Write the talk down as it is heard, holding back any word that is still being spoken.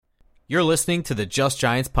You're listening to the Just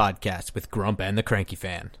Giants podcast with Grump and the Cranky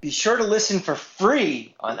Fan. Be sure to listen for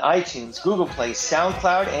free on iTunes, Google Play,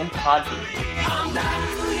 SoundCloud, and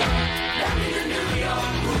Podbean.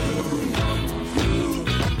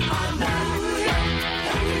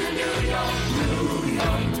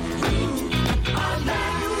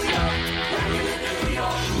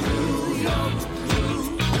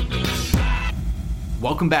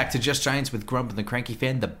 Welcome back to Just Giants with Grump and the Cranky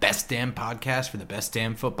Fan, the best damn podcast for the best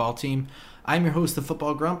damn football team. I'm your host, the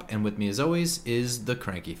Football Grump, and with me as always is the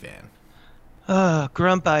Cranky Fan.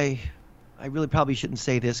 Grump, I really probably shouldn't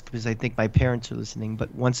say this because I think my parents are listening,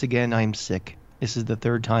 but once again, I'm sick. This is the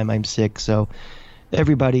third time I'm sick, so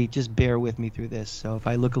everybody just bear with me through this. So if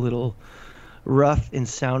I look a little rough and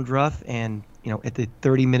sound rough, and at the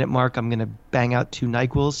 30-minute mark, I'm going to bang out 2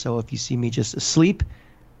 NyQuils, so if you see me just asleep,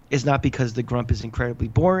 it's not because the Grump is incredibly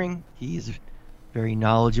boring. He is very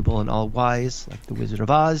knowledgeable and all-wise, like the Wizard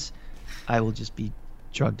of Oz. I will just be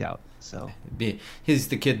drugged out. So he's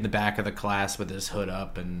the kid in the back of the class with his hood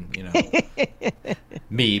up and,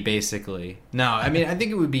 me, basically. No, I mean, I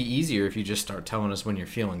think it would be easier if you just start telling us when you're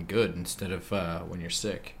feeling good instead of when you're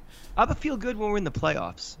sick. I would feel good when we're in the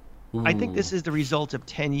playoffs. Ooh. I think this is the result of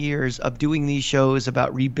 10 years of doing these shows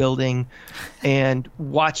about rebuilding and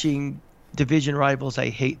watching division rivals I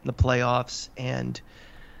hate in the playoffs, and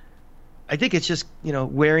I think it's just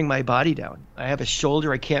wearing my body down. I have a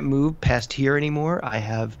shoulder I can't move past here anymore.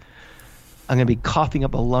 I'm going to be coughing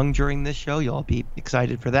up a lung during this show. You'll all be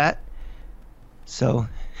excited for that. So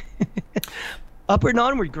upward and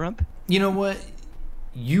onward, Grump. You know what?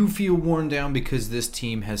 You feel worn down because this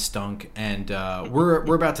team has stunk, and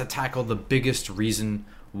we're about to tackle the biggest reason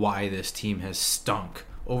why this team has stunk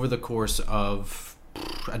over the course of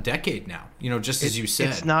a decade now, as you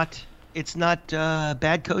said. It's not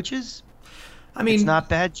bad coaches. I mean, it's not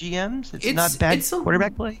bad GMs. It's not bad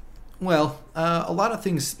quarterback play. Well, a lot of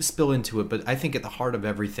things spill into it, but I think at the heart of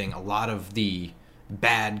everything, a lot of the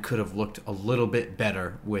bad could have looked a little bit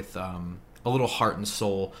better with a little heart and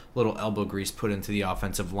soul, a little elbow grease put into the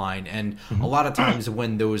offensive line. And a lot of times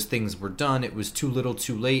when those things were done, it was too little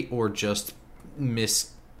too late or just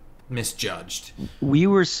misjudged. We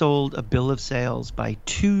were sold a bill of sales by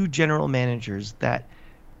 2 general managers that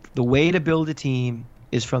the way to build a team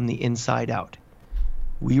is from the inside out.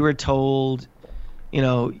 We were told,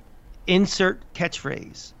 insert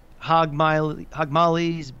catchphrase, hog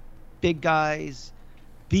mollies, big guys,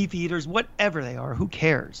 beef eaters, whatever they are, who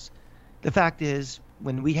cares? The fact is,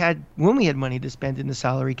 when we had money to spend in the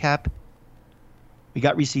salary cap, we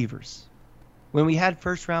got receivers. When we had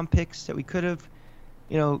first round picks that we could have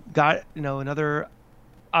got another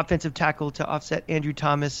offensive tackle to offset Andrew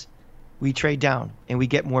Thomas, we trade down and we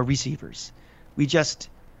get more receivers. We just,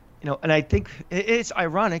 and I think it's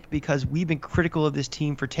ironic because we've been critical of this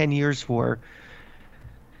team for 10 years for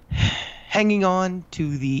hanging on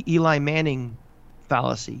to the Eli Manning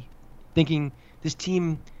fallacy, thinking this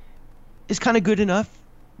team is kind of good enough.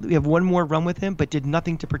 We have one more run with him, but did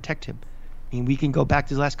nothing to protect him. I mean, we can go back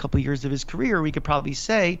to the last couple of years of his career. We could probably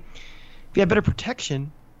say, if he had better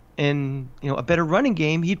protection and a better running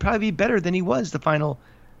game, he'd probably be better than he was the final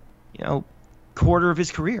quarter of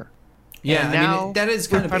his career. Yeah, I mean, that is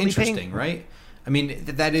kind of interesting, right? I mean,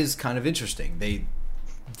 that is kind of interesting.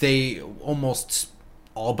 They almost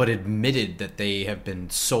all but admitted that they have been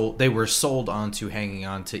sold. They were sold onto hanging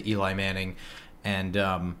on to Eli Manning, and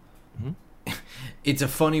it's a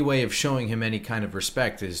funny way of showing him any kind of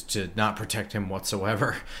respect is to not protect him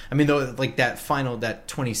whatsoever. I mean, though, like that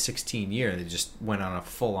 2016 year, they just went on a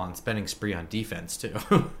full-on spending spree on defense too.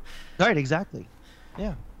 Right, exactly.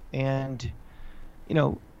 Yeah, and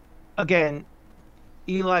again,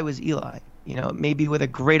 Eli was Eli. Maybe with a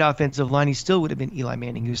great offensive line, he still would have been Eli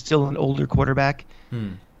Manning, who's still an older quarterback.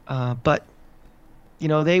 But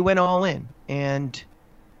they went all in, and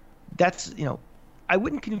that's I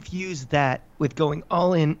wouldn't confuse that with going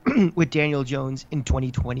all in with Daniel Jones in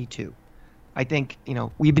 2022. I think,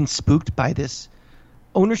 we've been spooked by this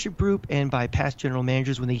ownership group and by past general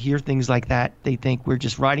managers. When they hear things like that, they think we're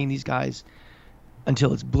just riding these guys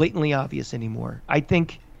until it's blatantly obvious anymore. I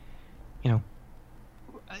think,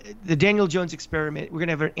 the Daniel Jones experiment, we're going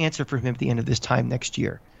to have an answer for him at the end of this time next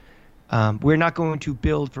year. We're not going to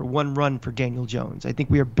build for one run for Daniel Jones. I think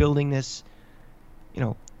we are building this,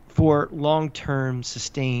 for long-term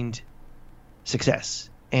sustained success.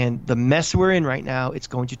 And the mess we're in right now, it's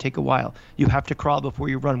going to take a while. You have to crawl before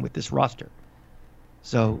you run with this roster.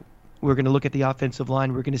 So we're going to look at the offensive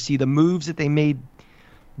line. We're going to see the moves that they made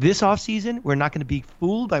this offseason. We're not going to be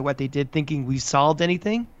fooled by what they did thinking we solved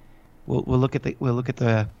anything. We'll look at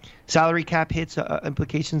the salary cap hits,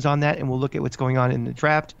 implications on that, and we'll look at what's going on in the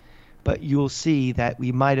draft. but you'll see that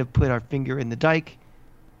we might have put our finger in the dike,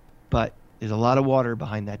 but there's a lot of water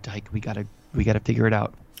behind that dike. We gotta figure it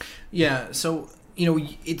out. Yeah, so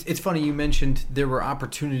it's funny you mentioned there were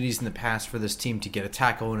opportunities in the past for this team to get a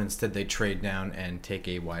tackle, and instead they trade down and take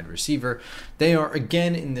a wide receiver. They are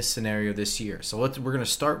again in this scenario this year. So we're going to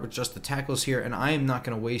start with just the tackles here, and I am not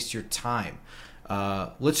going to waste your time.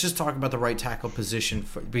 Let's just talk about the right tackle position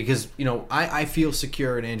because I feel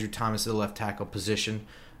secure in Andrew Thomas at the left tackle position.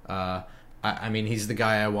 I mean, he's the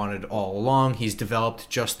guy I wanted all along. He's developed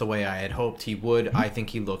just the way I had hoped he would. I think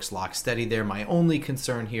he looks lock steady there. My only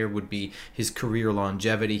concern here would be his career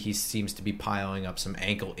longevity. He seems to be piling up some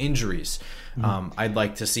ankle injuries. I'd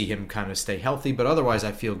like to see him kind of stay healthy, but otherwise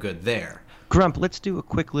I feel good there. Grump, let's do a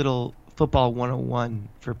quick little football 101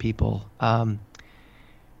 for people.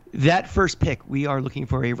 That first pick, we are looking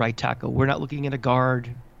for a right tackle. We're not looking at a guard.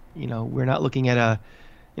 We're not looking at a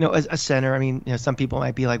center. I mean, some people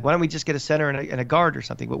might be like, why don't we just get a center and a guard or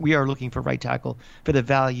something? But we are looking for right tackle for the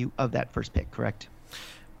value of that first pick, correct?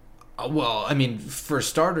 Well, I mean, for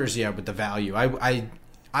starters, yeah, but the value.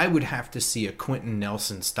 I would have to see a Quentin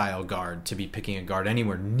Nelson style guard to be picking a guard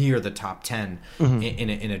anywhere near the top 10 in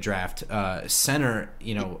a draft. Center,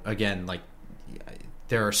 again, like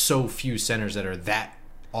there are so few centers that are that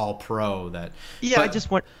all pro that. Yeah, but I just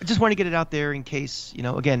want to get it out there in case,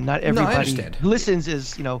 again, not everybody who listens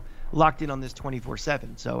is, locked in on this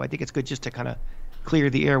 24/7. So I think it's good just to kind of clear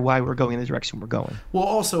the air why we're going in the direction we're going. Well,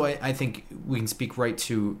 also, I think we can speak right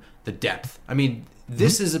to the depth. I mean,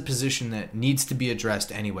 this is a position that needs to be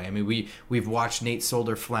addressed anyway. I mean, we've watched Nate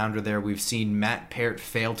Solder flounder there. We've seen Matt Peart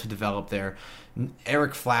fail to develop there.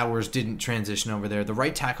 Eric Flowers didn't transition over there. The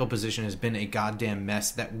right tackle position has been a goddamn mess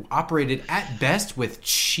that operated at best with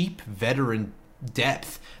cheap veteran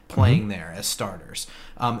depth playing there as starters.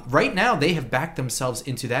 Right now, they have backed themselves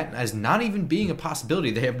into that as not even being a possibility.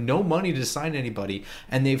 They have no money to sign anybody,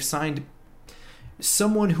 and they've signed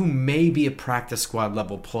someone who may be a practice squad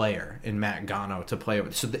level player in Matt Gano to play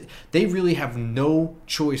with. So they really have no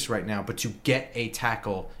choice right now but to get a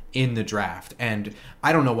tackle in the draft. And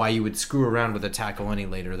I don't know why you would screw around with a tackle any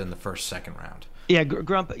later than the first, second round. Yeah,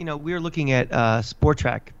 Grump, we're looking at Sport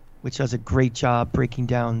Track, which does a great job breaking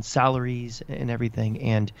down salaries and everything.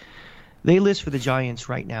 And they list for the Giants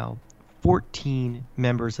right now 14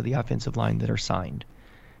 members of the offensive line that are signed.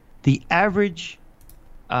 The average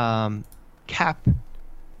cap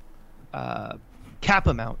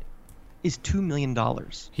amount is $2 million.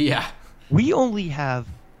 Yeah. We only have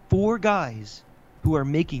 4 guys who are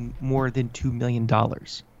making more than $2 million.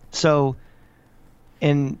 So,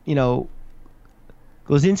 and,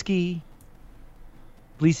 Glozinski,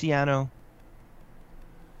 Feliciano,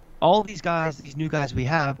 all these guys, these new guys we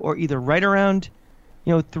have, are either right around,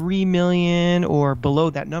 $3 million or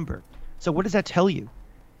below that number. So what does that tell you?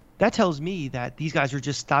 That tells me that these guys are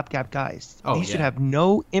just stopgap guys. These should have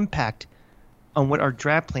no impact on what our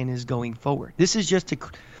draft plan is going forward. This is just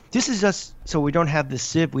so we don't have the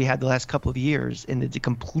sieve we had the last couple of years and the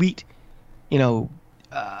complete,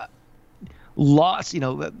 loss,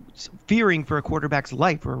 fearing for a quarterback's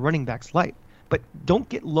life or a running back's life. But don't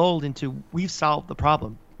get lulled into we've solved the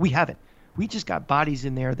problem. We haven't. We just got bodies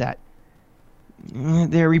in there that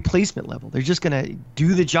they're replacement level. They're just going to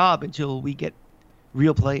do the job until we get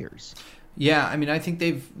real players. Yeah, I mean, I think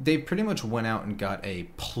they've pretty much went out and got a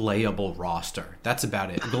playable roster. That's about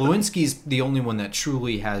it. Glowinski's the only one that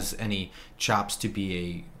truly has any chops to be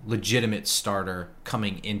a legitimate starter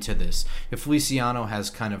coming into this. If Feliciano has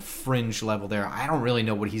kind of fringe level there, I don't really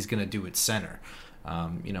know what he's going to do at center.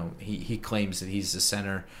 He claims that he's the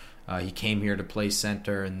center. He came here to play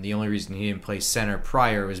center, and the only reason he didn't play center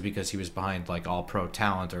prior was because he was behind like all-pro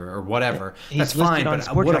talent or whatever. That's fine,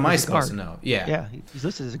 but what am I supposed to know? Yeah, he's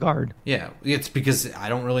listed as a guard. Yeah, it's because I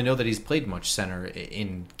don't really know that he's played much center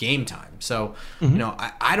in game time. So,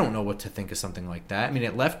 I don't know what to think of something like that. I mean,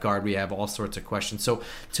 at left guard, we have all sorts of questions. So,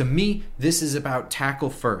 to me, this is about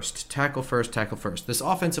tackle first. This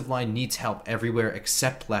offensive line needs help everywhere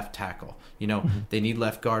except left tackle. They need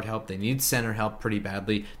left guard help. They need center help pretty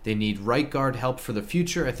badly. They need right guard help for the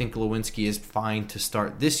future. I think Glowinski is fine to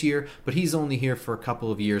start this year, but he's only here for a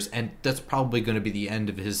couple of years, and that's probably going to be the end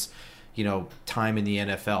of his, time in the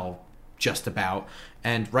NFL, just about.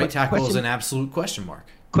 And right tackle is an absolute question mark.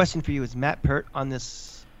 Question for you: is Matt Peart on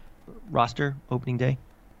this roster opening day?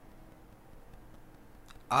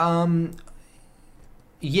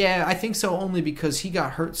 Yeah, I think so, only because he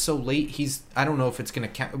got hurt so late. I don't know if it's going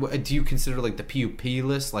to count. Do you consider like the PUP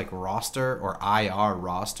list like roster or IR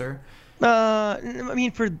roster? I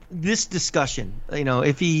mean, for this discussion,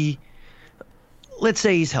 if let's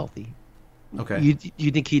say he's healthy. Okay.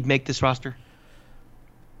 You think he'd make this roster?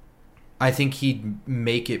 I think he'd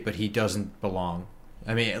make it, but he doesn't belong.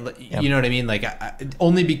 I mean, you know what I mean? Like,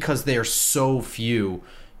 only because they're so few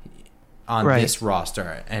on this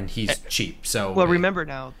roster, and he's cheap. So, well, remember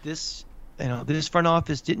now, this front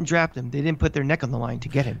office didn't draft him. They didn't put their neck on the line to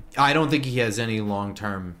get him. I don't think he has any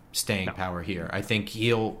long-term staying power here. I think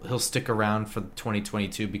he'll stick around for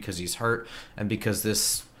 2022 because he's hurt, and because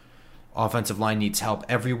this offensive line needs help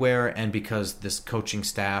everywhere, and because this coaching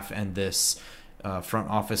staff and this front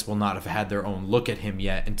office will not have had their own look at him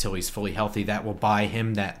yet until he's fully healthy. That will buy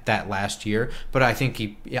him that last year. But I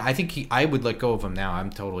think I would let go of him now. I'm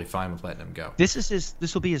totally fine with letting him go. This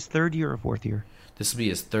will be his third year or fourth year. This will be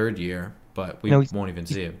his third year, but we won't even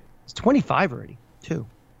see him. He's 25 already, too.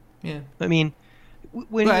 Yeah. I mean,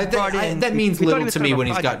 when he was brought in, that means little to me when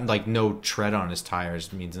he's got like no tread on his tires.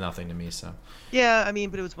 It means nothing to me. So. Yeah, I mean,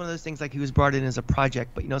 but it was one of those things like he was brought in as a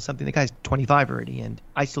project, but something. The guy's 25 already, and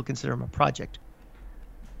I still consider him a project.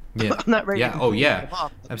 Yeah. I'm not ready. Yeah. Oh, yeah.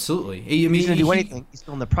 Absolutely. I mean, he's gonna do anything. He's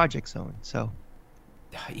still in the project zone. So.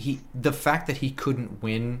 The fact that he couldn't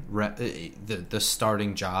win the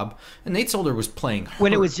starting job, and Nate Solder was playing hurt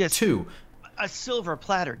when it was just too. A silver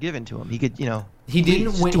platter given to him. He could, he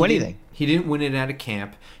didn't win do anything. He didn't win it at a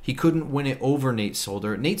camp. He couldn't win it over Nate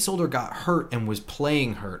Solder. Nate Solder got hurt and was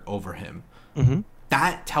playing hurt over him. Mm-hmm.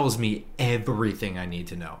 That tells me everything I need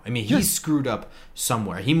to know. I mean, he screwed up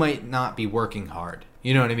somewhere. He might not be working hard.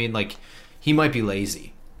 You know what I mean? Like, he might be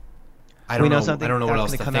lazy. I don't know what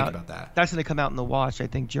else to think about that. That's going to come out in the wash, I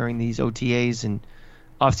think, during these OTAs and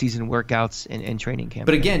off-season workouts and training camp.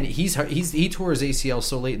 But again, he tore his ACL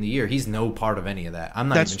so late in the year. He's no part of any of that. I'm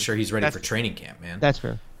not even sure he's ready for training camp, man. That's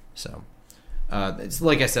fair. So, it's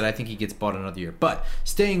like I said, I think he gets bought another year. But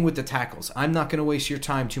staying with the tackles, I'm not going to waste your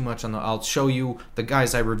time too much on I'll show you the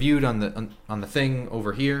guys I reviewed on the thing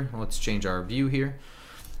over here. Let's change our view here.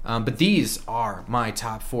 But these are my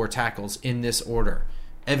top 4 tackles in this order.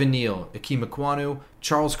 Evan Neal, Ikem Ekwonu,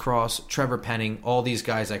 Charles Cross, Trevor Penning, all these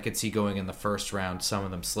guys I could see going in the first round, some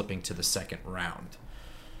of them slipping to the second round.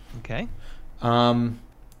 Okay. And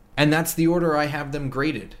that's the order I have them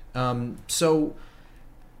graded. So,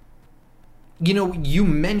 you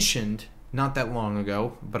mentioned not that long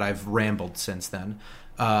ago, but I've rambled since then,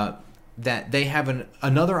 that they have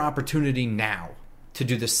another opportunity now to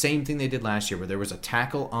do the same thing they did last year, where there was a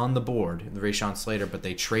tackle on the board, the Rashawn Slater, but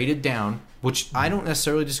they traded down, which I don't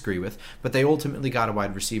necessarily disagree with, but they ultimately got a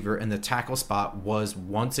wide receiver, and the tackle spot was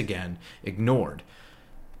once again ignored.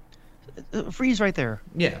 Freeze right there.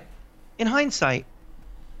 Yeah. In hindsight,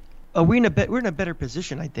 we're in a better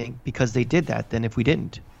position, I think, because they did that than if we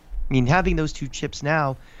didn't. I mean, having those 2 chips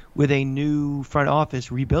now with a new front office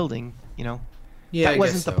rebuilding, that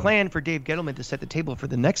wasn't the plan for Dave Gettleman to set the table for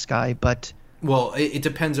the next guy, but. Well, it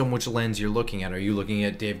depends on which lens you're looking at. Are you looking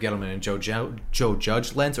at Dave Gettleman and Joe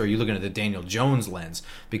Judge lens, or are you looking at the Daniel Jones lens?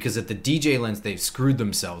 Because at the DJ lens, they've screwed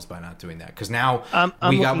themselves by not doing that. Because now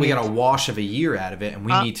we got a wash of a year out of it, and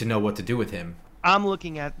we need to know what to do with him. I'm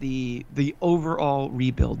looking at the overall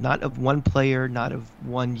rebuild, not of one player, not of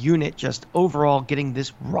one unit, just overall getting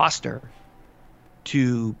this roster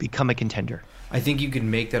to become a contender. I think you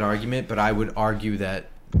can make that argument, but I would argue that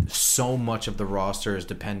so much of the roster is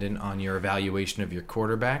dependent on your evaluation of your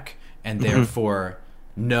quarterback, and therefore,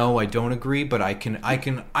 no, I don't agree. But I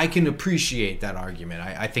can appreciate that argument.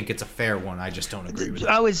 I think it's a fair one. I just don't agree with it.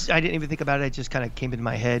 I didn't even think about it. It just kind of came into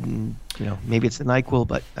my head, and maybe it's the NyQuil,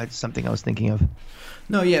 but that's something I was thinking of.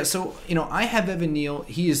 No, yeah. So I have Evan Neal.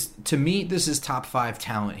 He is, to me, this is top 5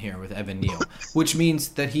 talent here with Evan Neal, which means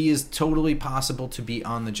that he is totally possible to be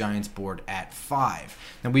on the Giants board at 5.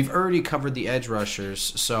 Now we've already covered the edge rushers,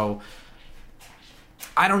 so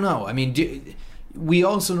I don't know. I mean, we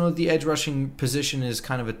also know that the edge rushing position is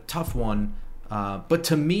kind of a tough one, but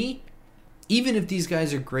to me, even if these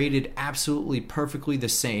guys are graded absolutely perfectly the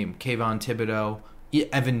same, Kayvon Thibodeau,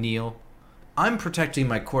 Evan Neal, I'm protecting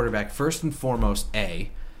my quarterback first and foremost,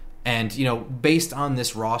 and based on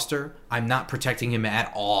this roster, I'm not protecting him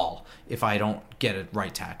at all if I don't get a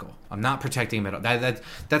right tackle. I'm not protecting him at all.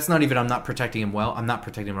 That's not even I'm not protecting him well. I'm not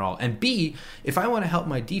protecting him at all. And B, if I want to help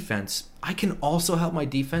my defense, I can also help my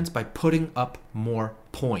defense by putting up more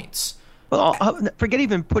points. Well, forget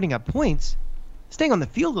even putting up points. Staying on the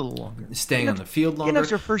field a little longer. Staying on the field longer. Getting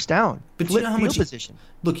extra first down. But you know how much position.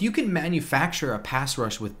 Look, you can manufacture a pass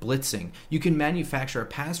rush with blitzing. You can manufacture a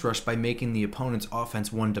pass rush by making the opponent's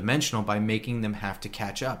offense one-dimensional, by making them have to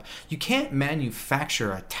catch up. You can't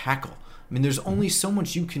manufacture a tackle. I mean, there's only so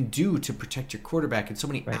much you can do to protect your quarterback and so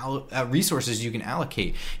many resources you can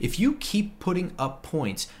allocate. If you keep putting up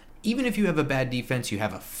points even if you have a bad defense, you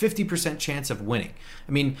have a 50% chance of winning.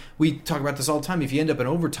 I mean, we talk about this all the time. If you end up in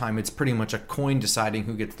overtime, it's pretty much a coin deciding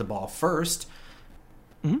who gets the ball first.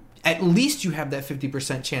 Mm-hmm. At least you have that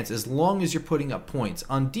 50% chance as long as you're putting up points.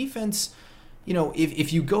 On defense,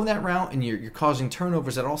 if you go that route and you're causing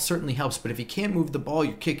turnovers, that all certainly helps. But if you can't move the ball,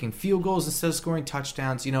 you're kicking field goals instead of scoring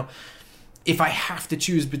touchdowns. If I have to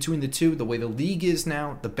choose between the two, the way the league is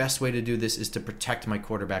now, the best way to do this is to protect my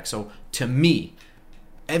quarterback. So to me,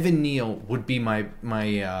 Evan Neal would be my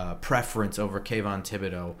preference over Kayvon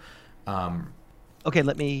Thibodeaux. Okay,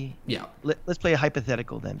 let's play a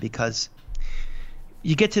hypothetical then, because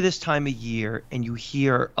you get to this time of year and you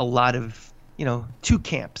hear a lot of, two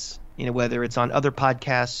camps, whether it's on other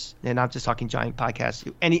podcasts, and I'm just talking Giant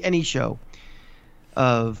podcasts, any show,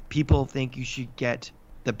 of people think you should get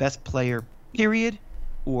the best player, period,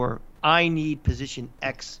 or I need position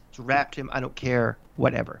X, draft him, I don't care,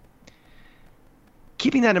 whatever.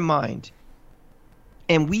 Keeping that in mind,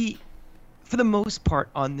 and we, for the most part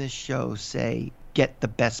on this show, say get the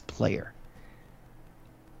best player.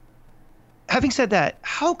 Having said that,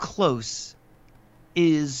 how close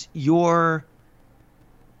is your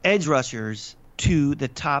edge rushers to the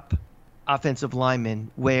top offensive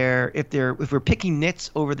linemen, where if we're picking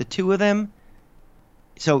nits over the two of them,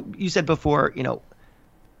 so you said before,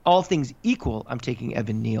 all things equal, I'm taking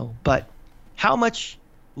Evan Neal, but how much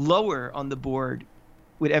lower on the board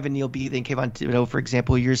would Evan Neal be than Kayvon Thibodeaux, for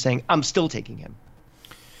example? You're saying I'm still taking him.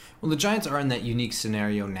 Well, the Giants are in that unique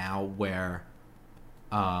scenario now where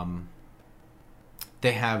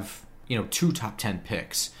they have, 2 top 10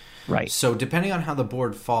 picks. Right. So depending on how the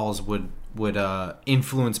board falls would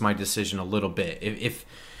influence my decision a little bit. If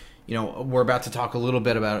we're about to talk a little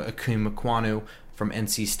bit about Akeem Ekwonu from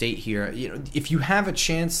NC State here. If you have a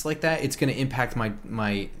chance like that, it's going to impact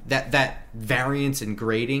my that variance in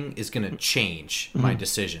grading is going to change my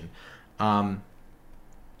decision. I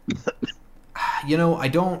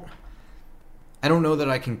don't know that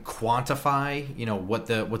I can quantify, what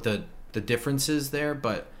the difference is there,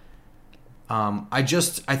 but I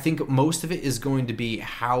think most of it is going to be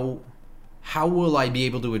how will I be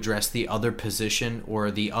able to address the other position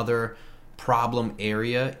or the other problem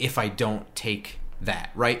area if I don't take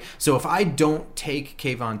that, right? So if I don't take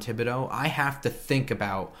Kayvon Thibodeaux, I have to think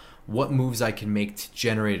about what moves I can make to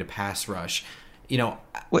generate a pass rush.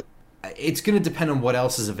 It's going to depend on what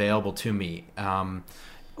else is available to me.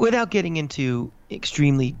 Without getting into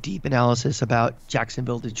extremely deep analysis about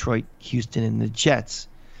Jacksonville, Detroit, Houston, and the Jets,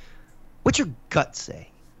 what's your gut say?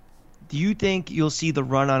 Do you think you'll see the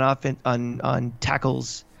run on offense on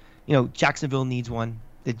tackles? Jacksonville needs one.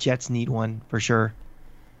 The Jets need one for sure.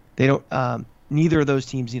 They don't. Neither of those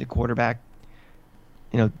teams need a quarterback.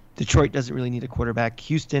 Detroit doesn't really need a quarterback.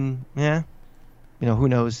 Houston, who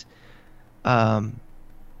knows? Do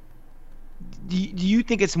you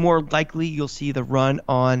think it's more likely you'll see the run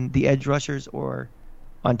on the edge rushers or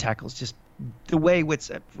on tackles? Just the way what's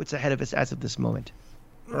ahead of us as of this moment.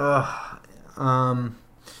 I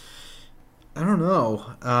don't know.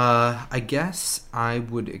 I guess I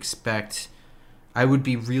would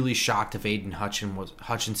be really shocked if Aiden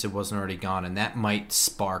Hutchinson wasn't already gone, and that might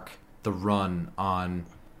spark the run on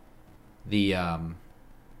the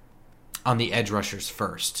edge rushers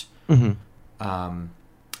first. Mm-hmm.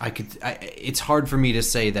 It's hard for me to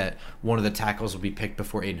say that one of the tackles will be picked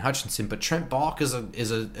before Aiden Hutchinson, but Trent Baalk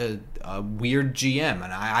is a weird GM,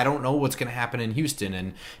 and I don't know what's going to happen in Houston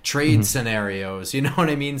and trade scenarios. You know what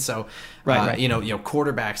I mean? So, right.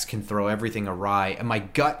 Quarterbacks can throw everything awry, and my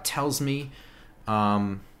gut tells me,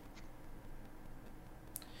 my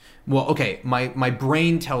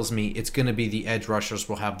brain tells me it's going to be the edge rushers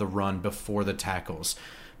will have the run before the tackles.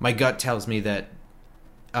 My gut tells me that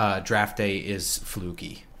draft day is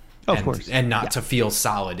fluky. Of course. And not to feel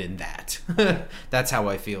solid in that. That's how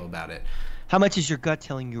I feel about it. How much is your gut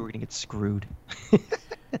telling you we're going to get screwed?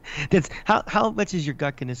 How much is your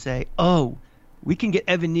gut going to say, oh, we can get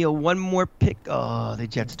Evan Neal one more pick? Oh, the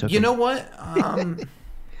Jets took him. You know what?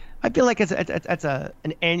 I feel like that's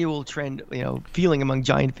an annual trend, feeling among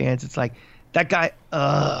Giant fans. It's like, that guy,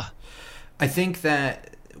 I think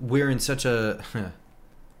that we're in such a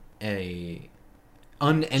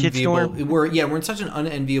unenviable. We're in such an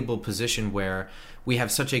unenviable position where we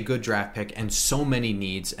have such a good draft pick and so many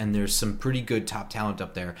needs, and there's some pretty good top talent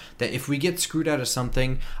up there, that if we get screwed out of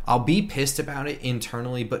something, I'll be pissed about it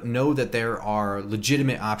internally, but know that there are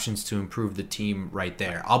legitimate options to improve the team right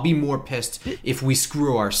there. I'll be more pissed if we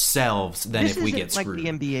screw ourselves than if we get screwed. This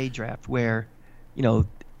isn't like the NBA draft where,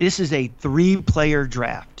 this is a 3-player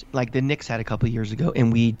draft like the Knicks had a couple of years ago,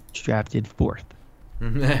 and we drafted 4th.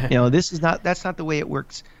 That's not the way it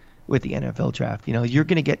works with the NFL draft. You're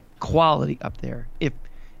going to get quality up there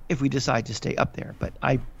if we decide to stay up there. But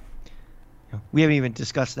we haven't even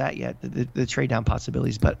discussed that yet, the trade down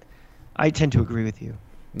possibilities. But I tend to agree with you.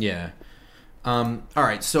 Yeah. All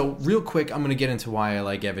right. So real quick, I'm going to get into why I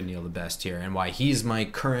like Evan Neal the best here and why he's my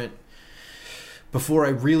current. Before I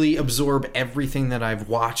really absorb everything that I've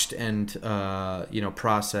watched and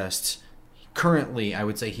processed. Currently, I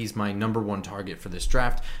would say he's my number one target for this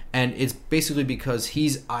draft, and it's basically because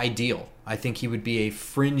he's ideal. I think he would be a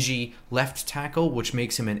fringy left tackle, which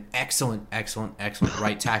makes him an excellent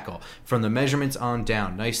right tackle. From the measurements on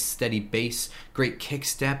down, nice steady base, great kick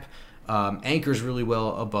step, anchors really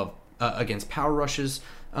well above against power rushes.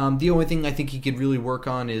 The only thing I think he could really work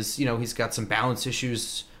on is, he's got some balance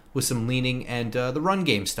issues with some leaning, and the run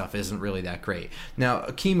game stuff isn't really that great. Now,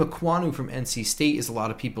 Akeem Ekwonu from NC State is a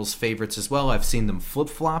lot of people's favorites as well. I've seen them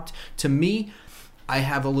flip-flopped. To me, I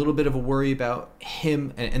have a little bit of a worry about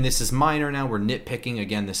him, and this is minor now. We're nitpicking.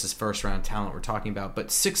 Again, this is first-round talent we're talking about, but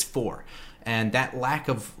 6'4", and that lack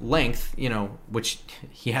of length, which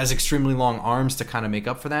he has extremely long arms to kind of make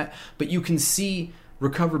up for that, but you can see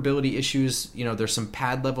recoverability issues. There's some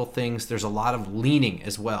pad level things. There's a lot of leaning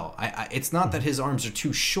as well. It's not that his arms are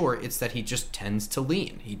too short. It's that he just tends to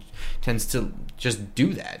lean. He tends to just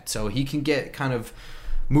do that. So he can get kind of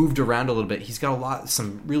moved around a little bit. He's got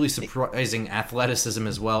some really surprising athleticism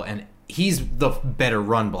as well. And he's the better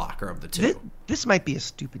run blocker of the two. This might be a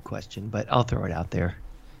stupid question, but I'll throw it out there.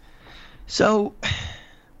 So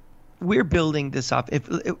we're building this up.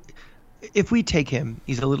 If we take him,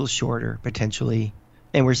 he's a little shorter potentially.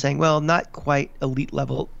 And we're saying, well, not quite elite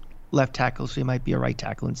level left tackle, so he might be a right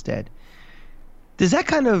tackle instead. Does that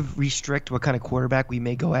kind of restrict what kind of quarterback we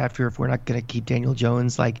may go after if we're not going to keep Daniel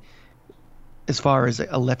Jones, like as far as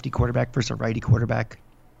a lefty quarterback versus a righty quarterback?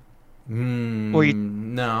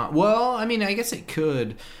 No. Well, I mean, I guess it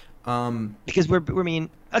could. Because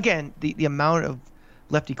again, the amount of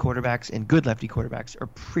lefty quarterbacks and good lefty quarterbacks are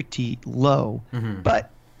pretty low. Mm-hmm.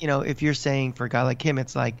 But, if you're saying for a guy like him,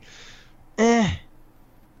 it's like,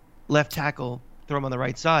 left tackle, throw him on the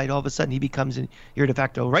right side, all of a sudden he becomes your de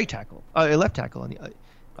facto right tackle, a left tackle on the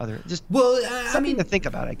other. Just something to think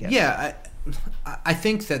about, I guess. Yeah, I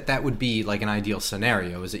think that would be like an ideal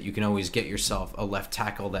scenario, is that you can always get yourself a left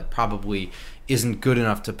tackle that probably isn't good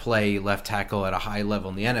enough to play left tackle at a high level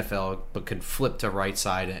in the NFL, but could flip to right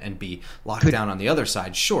side and be locked down on the other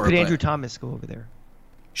side. Sure. Could Andrew Thomas go over there?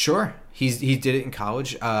 Sure. He did it in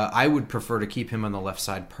college. I would prefer to keep him on the left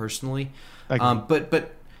side personally.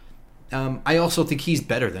 But I also think he's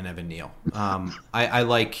better than Evan Neal. I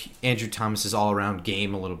like Andrew Thomas's all-around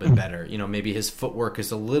game a little bit better. Maybe his footwork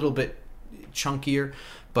is a little bit chunkier,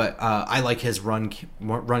 but I like his run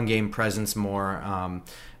game presence more.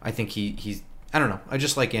 I think he's I don't know. I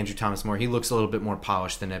just like Andrew Thomas more. He looks a little bit more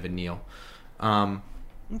polished than Evan Neal.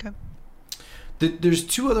 Okay. There's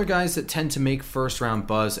two other guys that tend to make first-round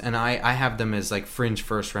buzz, and I have them as like fringe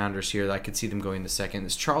first-rounders here. I could see them going the second.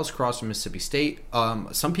 It's Charles Cross from Mississippi State.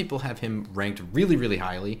 Some people have him ranked really, really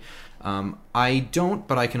highly. I don't,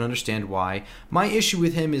 but I can understand why. My issue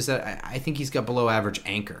with him is that I think he's got below-average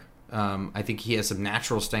anchor. I think he has some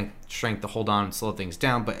natural strength to hold on and slow things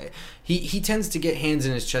down, but he tends to get hands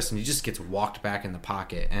in his chest and he just gets walked back in the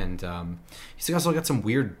pocket. And he's also got some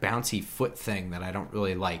weird bouncy foot thing that I don't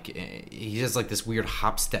really like. He has like this weird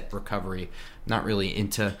hop step recovery. Not really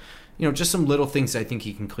into, just some little things I think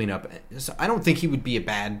he can clean up. So I don't think he would be a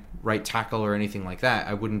bad right tackle or anything like that.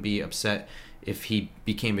 I wouldn't be upset if he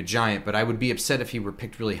became a Giant, but I would be upset if he were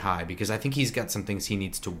picked really high because I think he's got some things he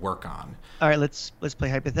needs to work on. All right, let's play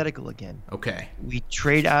hypothetical again. Okay. We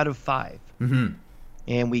trade out of 5. Mm-hmm.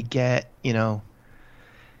 And we get,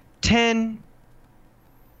 10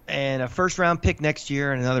 and a first-round pick next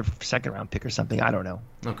year and another second-round pick or something. I don't know.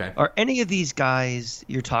 Okay. Are any of these guys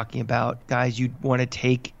you're talking about guys you'd want to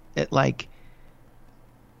take at, like,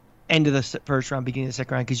 end of the first round, beginning of the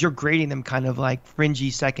second round? Because you're grading them kind of like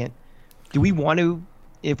fringy second. Do we want to,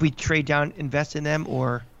 if we trade down, invest in them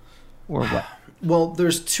or what? Well,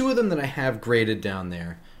 there's 2 of them that I have graded down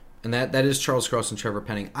there, and that is Charles Cross and Trevor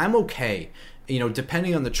Penning. I'm okay,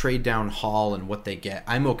 depending on the trade down haul and what they get.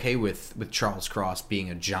 I'm okay with Charles Cross being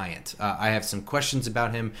a Giant. I have some questions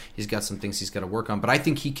about him. He's got some things he's got to work on, but I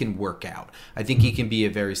think he can work out. I think he can be a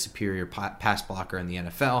very superior pass blocker in the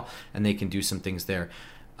NFL, and they can do some things there.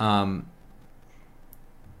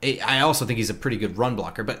 I also think he's a pretty good run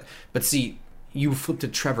blocker, but see, you flip to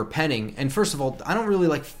Trevor Penning, and first of all, I don't really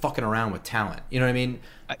like fucking around with talent. You know what I mean?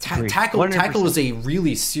 Tackle is a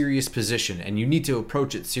really serious position, and you need to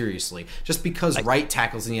approach it seriously. Just because right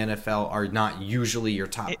tackles in the NFL are not usually your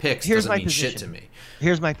top picks doesn't mean shit to me.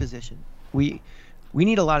 Here's my position. we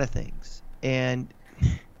need a lot of things, and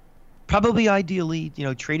probably ideally,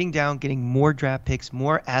 trading down, getting more draft picks,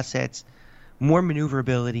 more assets, more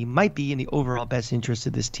maneuverability might be in the overall best interest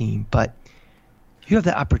of this team. But you have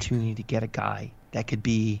the opportunity to get a guy that could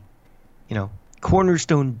be,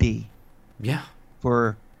 cornerstone B. Yeah.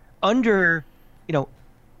 For under,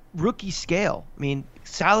 rookie scale. I mean,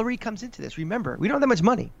 salary comes into this. Remember, we don't have that much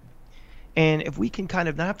money. And if we can kind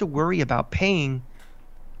of not have to worry about paying,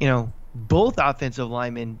 both offensive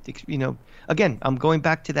linemen, again, I'm going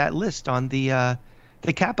back to that list on the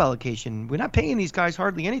cap allocation. We're not paying these guys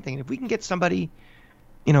hardly anything. If we can get somebody,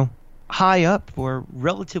 high up for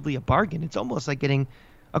relatively a bargain, it's almost like getting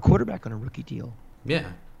a quarterback on a rookie deal.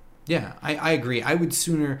 Yeah. Yeah, I agree. I would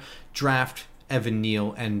sooner draft Evan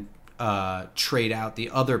Neal and trade out the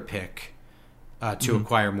other pick to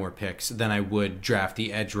acquire more picks than I would draft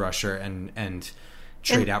the edge rusher and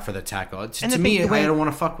trade out for the tackle. To me, I don't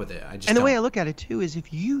want to fuck with it. The way I look at it, too, is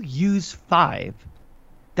if you use 5,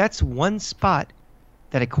 that's one spot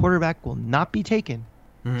that a quarterback will not be taken.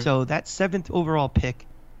 Mm-hmm. So that 7th overall pick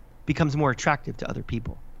becomes more attractive to other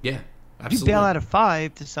people. Yeah, absolutely. You bail out of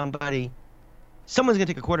 5 to somebody, someone's going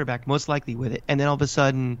to take a quarterback, most likely with it, and then all of a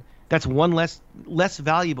sudden that's one less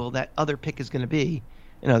valuable that other pick is going to be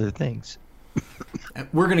and other things.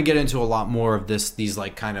 We're going to get into a lot more of these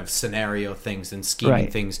like kind of scenario things and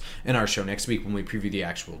scheming things in our show next week when we preview the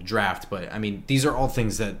actual draft. But I mean, these are all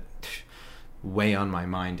things that weigh on my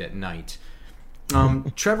mind at night.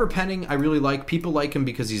 Trevor Penning, I really like. People like him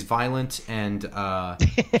because he's violent and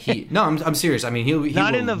I'm serious. I mean, he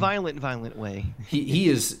not will, in the violent way. He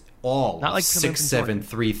is all not like 6'7",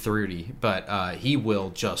 330, but he will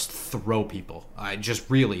just throw people.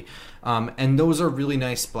 And those are really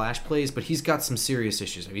nice splash plays. But he's got some serious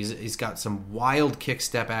issues. He's got some wild kick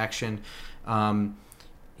step action.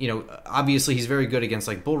 Obviously he's very good against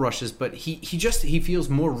like bull rushes, but he feels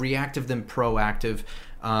more reactive than proactive.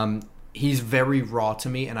 He's very raw to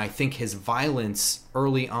me, and I think his violence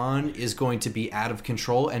early on is going to be out of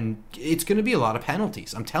control, and it's going to be a lot of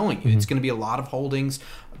penalties. I'm telling you, it's going to be a lot of holdings,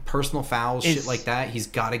 personal fouls, shit like that. He's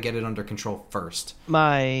got to get it under control first.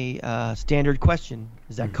 My standard question,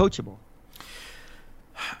 is that coachable?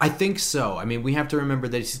 I think so. I mean, we have to remember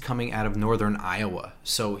that he's coming out of northern Iowa,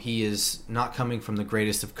 so he is not coming from the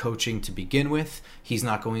greatest of coaching to begin with. He's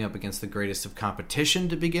not going up against the greatest of competition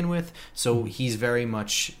to begin with, so he's very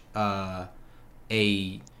much a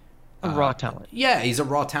raw talent. Yeah, he's a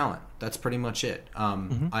raw talent. That's pretty much it.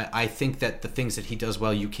 I think that the things that he does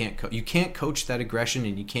well, you can't coach that aggression,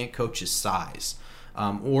 and you can't coach his size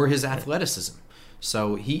or his athleticism.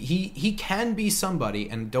 So he can be somebody,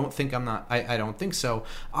 and don't think I don't think so.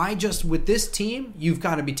 With this team, you've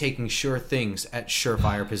got to be taking sure things at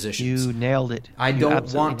surefire positions. You nailed it. I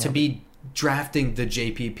don't want to be drafting the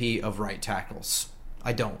JPP of right tackles.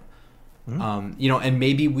 I don't. And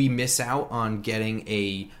maybe we miss out on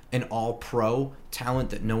getting an all-pro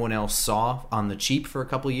talent that no one else saw on the cheap for a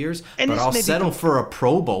couple of years, but I'll settle for a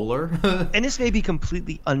Pro Bowler. And this may be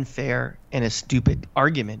completely unfair and a stupid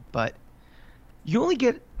argument, but you only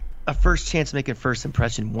get a first chance to make a first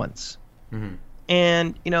impression once. Mm-hmm.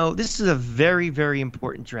 And, this is a very, very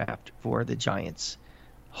important draft for the Giants.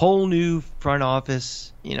 Whole new front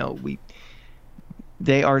office.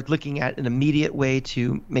 They are looking at an immediate way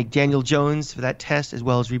to make Daniel Jones for that test, as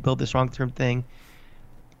well as rebuild this long-term thing.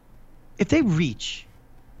 If they reach,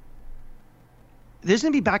 there's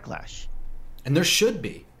going to be backlash. And there should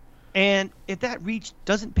be. And if that reach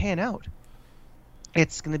doesn't pan out,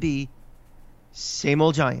 it's going to be same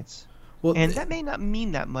old Giants. Well, and that may not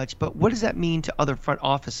mean that much, but what does that mean to other front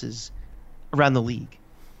offices around the league?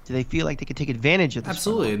 Do they feel like they could take advantage of this?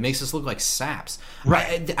 Absolutely. It makes us look like saps.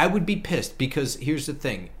 Right. I would be pissed because here's the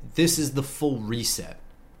thing. This is the full reset.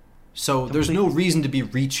 So there's no reason to be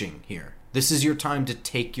reaching here. This is your time to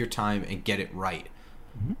take your time and get it right.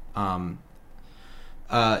 Mm-hmm.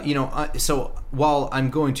 So while I'm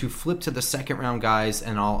going to flip to the second round guys,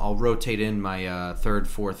 and I'll rotate in my third,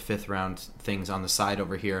 fourth, fifth round things on the side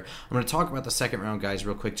over here, I'm going to talk about the second round guys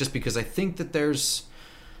real quick, just because I think there's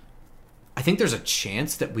a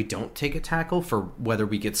chance that we don't take a tackle, for whether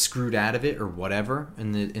we get screwed out of it or whatever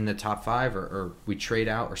in the top 5 or we trade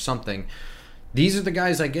out or something. These are the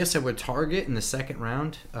guys I guess I would target in the second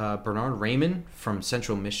round. Bernard Raymond from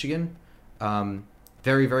Central Michigan.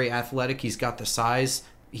 Very, very athletic. He's got the size.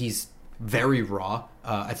 He's very raw.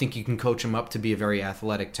 I think you can coach him up to be a very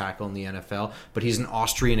athletic tackle in the NFL, but he's an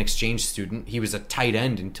Austrian exchange student. He was a tight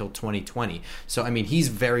end until 2020. So, I mean, he's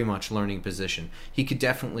very much learning position. He could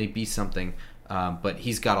definitely be something, but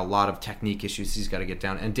he's got a lot of technique issues he's got to get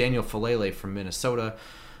down. And Daniel Falele from Minnesota,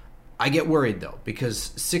 I get worried though, because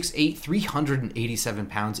 6'8", 387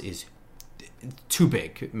 pounds is too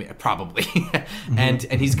big, probably, and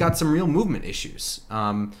he's got some real movement issues.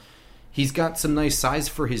 He's got some nice size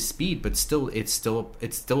for his speed, but it's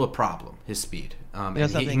still a problem. His speed, and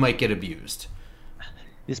he might get abused.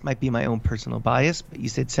 This might be my own personal bias, but you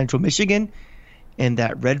said Central Michigan, and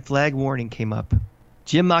that red flag warning came up.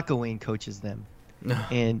 Jim McElwain coaches them,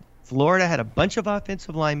 and Florida had a bunch of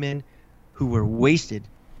offensive linemen who were wasted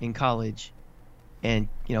in college, and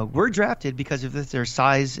were drafted because of their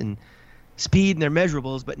size and speed and their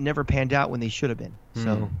measurables, but never panned out when they should have been.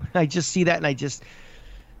 So I just see that, and I just,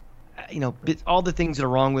 all the things that are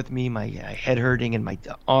wrong with me, my head hurting and my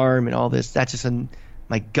arm and all this, that's just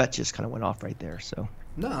my gut just kind of went off right there. So.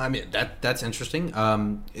 No, I mean, that's interesting.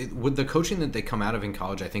 With the coaching that they come out of in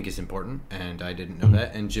college, I think is important, and I didn't know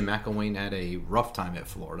that. And Jim McElwain had a rough time at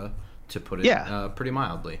Florida, to put it pretty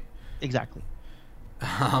mildly. Exactly.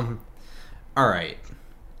 All right.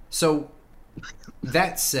 So,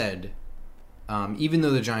 that said, even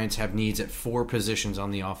though the Giants have needs at 4 positions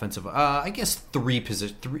on the offensive, I guess 3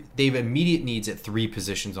 positions. They have immediate needs at 3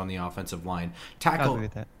 positions on the offensive line.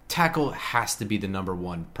 Tackle has to be the number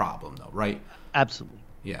one problem, though, right? Absolutely.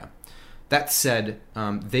 Yeah. That said,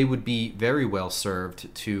 they would be very well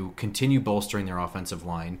served to continue bolstering their offensive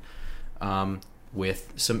line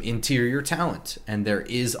with some interior talent. And there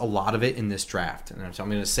is a lot of it in this draft. And so I'm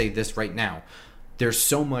going to say this right now. There's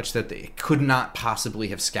so much that they could not possibly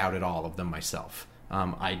have scouted all of them myself.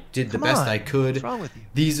 I did the best I could. What's wrong with you?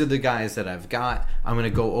 These are the guys that I've got. I'm going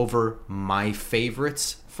to go over my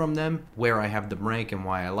favorites from them, where I have them rank and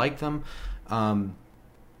why I like them.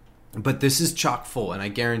 But this is chock full, and I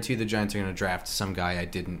guarantee the Giants are going to draft some guy I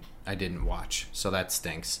didn't watch, so that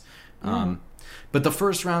stinks. But the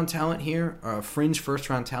first round talent here, fringe first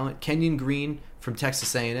round talent, Kenyon Green from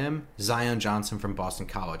Texas A&M, Zion Johnson from Boston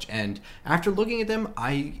College. And after looking at them,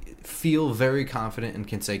 I feel very confident and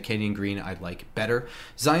can say Kenyon Green I like better.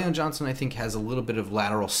 Zion Johnson, I think, has a little bit of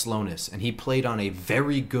lateral slowness, and he played on a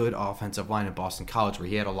very good offensive line at Boston College where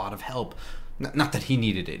he had a lot of help. Not that he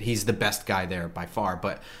needed it. He's the best guy there by far.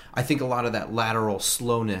 But I think a lot of that lateral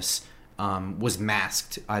slowness was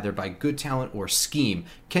masked either by good talent or scheme.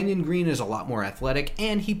 Kenyon Green is a lot more athletic,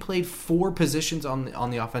 and he played 4 positions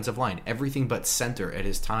on the offensive line, everything but center at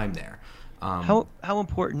his time there. How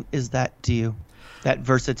important is that to you, that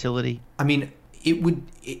versatility? I mean,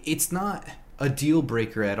 it's not a deal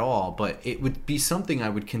breaker at all, but it would be something I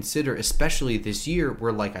would consider, especially this year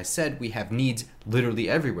where, like I said, we have needs literally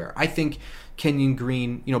everywhere. I think Kenyon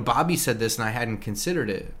Green, Bobby said this and I hadn't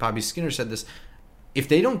considered it. Bobby Skinner said this. If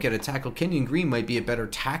they don't get a tackle, Kenyon Green might be a better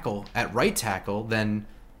tackle at right tackle than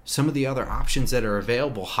some of the other options that are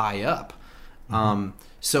available high up.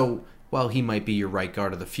 So while he might be your right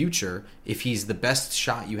guard of the future, if he's the best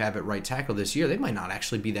shot you have at right tackle this year, they might not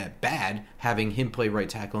actually be that bad having him play right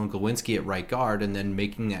tackle and Glowinski at right guard and then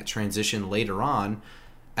making that transition later on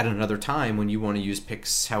at another time when you want to use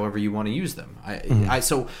picks however you want to use them.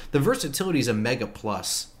 So the versatility is a mega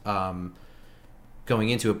plus going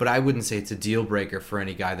into it, but I wouldn't say it's a deal breaker for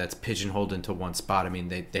any guy that's pigeonholed into one spot. I mean,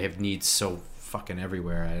 they have needs so fucking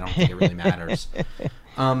everywhere. I don't think it really matters.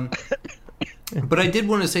 But I did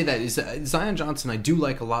want to say that Zion Johnson I do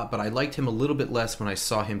like a lot, but I liked him a little bit less when I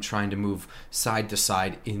saw him trying to move side to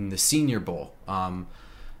side in the Senior Bowl.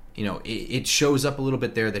 It shows up a little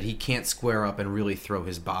bit there that he can't square up and really throw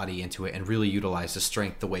his body into it and really utilize the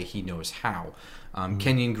strength the way he knows how.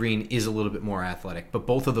 Kenyon Green is a little bit more athletic, but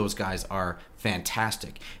both of those guys are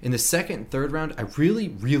fantastic. In the second and third round, I really,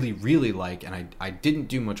 really, really like, and I didn't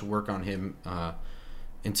do much work on him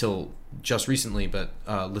until just recently, but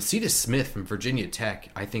Lecitus Smith from Virginia Tech,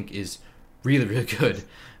 I think, is really, really good.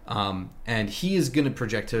 And he is going to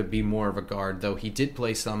project to be more of a guard, though he did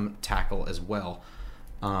play some tackle as well.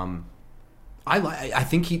 I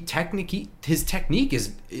think his technique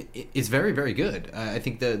is very, very good. I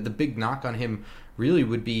think the big knock on him really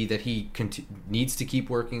would be that he needs to keep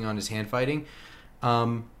working on his hand fighting.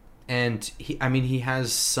 And he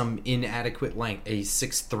has some inadequate length. He's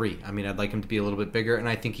 6'3". I mean, I'd like him to be a little bit bigger, and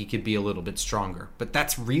I think he could be a little bit stronger. But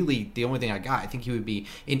that's really the only thing I got. I think he would be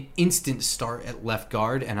an instant start at left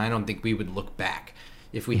guard, and I don't think we would look back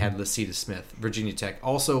if we had Lecitus Smith. Virginia Tech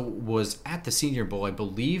also was at the Senior Bowl, I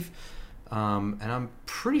believe, and I'm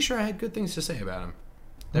pretty sure I had good things to say about him.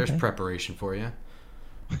 There's preparation for you.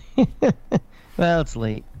 Well, it's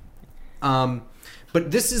late. But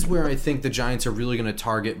this is where I think the Giants are really going to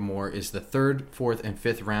target more is the 3rd, 4th, and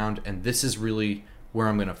 5th round, and this is really where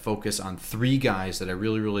I'm going to focus on 3 guys that I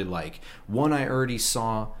really, really like. One I already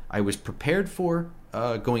saw, I was prepared for,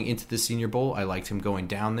 going into the Senior Bowl. I liked him going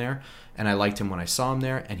down there, and I liked him when I saw him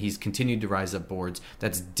there, and he's continued to rise up boards.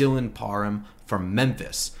 That's Dylan Parham from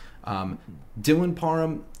Memphis. Dylan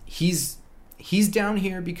Parham, he's down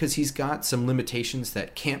here because he's got some limitations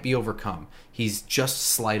that can't be overcome. He's just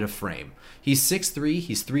slight of frame. He's 6'3",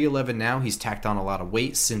 he's 3'11" now. He's tacked on a lot of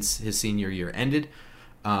weight since his senior year ended.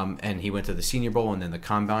 And he went to the Senior Bowl and then the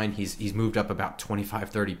Combine. He's moved up about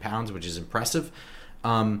 25-30 pounds, which is impressive.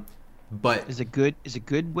 But is it good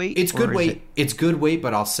weight? It's good weight. It's good weight,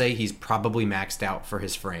 but I'll say he's probably maxed out for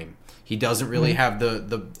his frame. He doesn't really have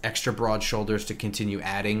the extra broad shoulders to continue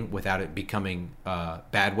adding without it becoming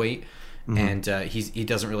bad weight. And he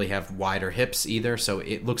doesn't really have wider hips either, so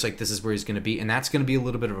it looks like this is where he's going to be, and that's going to be a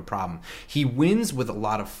little bit of a problem. He wins with a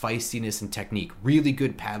lot of feistiness and technique, really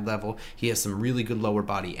good pad level. He has some really good lower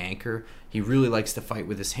body anchor. He really likes to fight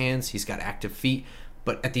with his hands. He's got active feet.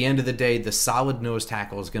 But at the end of the day, the solid nose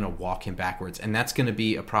tackle is going to walk him backwards, and that's going to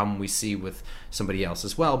be a problem we see with somebody else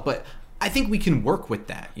as well. But I think we can work with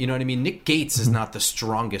that. You know what I mean? Nick Gates is not the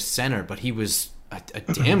strongest center, but he was a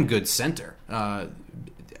damn good center.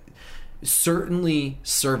 Certainly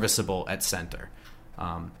serviceable at center.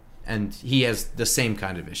 And he has the same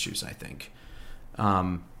kind of issues, I think.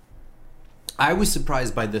 I was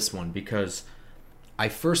surprised by this one because I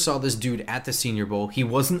first saw this dude at the Senior Bowl. He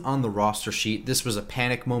wasn't on the roster sheet. This was a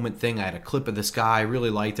panic moment thing. I had a clip of this guy. I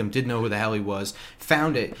really liked him. Didn't know who the hell he was.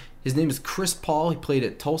 Found it. His name is Chris Paul. He played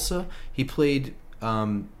at Tulsa. He played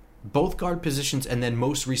both guard positions and then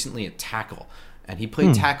most recently at tackle. And he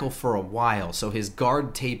played tackle for a while, so his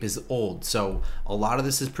guard tape is old. So a lot of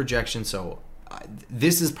this is projection. So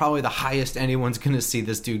this is probably the highest anyone's going to see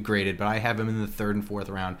this dude graded, but I have him in the 3rd and 4th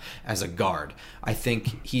round as a guard. I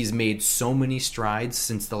think he's made so many strides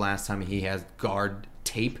since the last time he has guard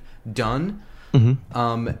tape done,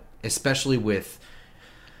 especially with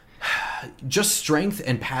just strength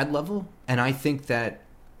and pad level. And I think that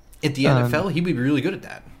at the NFL, he would be really good at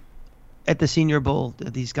that. At the Senior Bowl,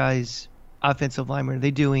 these guys... offensive linemen, are they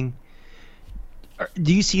doing?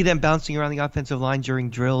 Do you see them bouncing around the offensive line during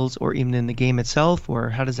drills or even in the game itself, or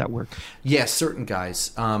how does that work? Yeah, certain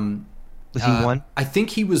guys. Was he one? I think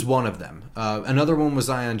he was one of them. Another one was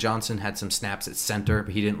Zion Johnson, had some snaps at center,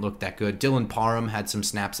 but he didn't look that good. Dylan Parham had some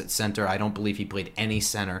snaps at center. I don't believe he played any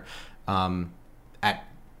center at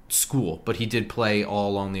school, but he did play all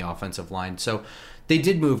along the offensive line. So they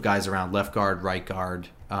did move guys around, left guard, right guard.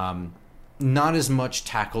 Not as much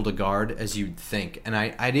tackle to guard as you'd think. And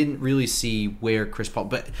I didn't really see where Chris Paul...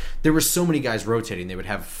 But there were so many guys rotating. They would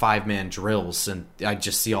have 5-man drills, and I'd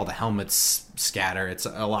just see all the helmets scatter. It's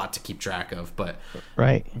a lot to keep track of. But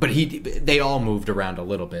right. But they all moved around a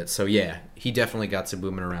little bit. So, yeah, he definitely got some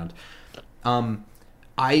movement around.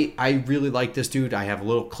 I really like this dude. I have a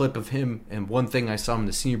little clip of him, and one thing I saw him in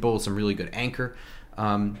the Senior Bowl is some really good anchor.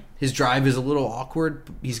 His drive is a little awkward.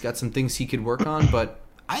 He's got some things he could work on, but...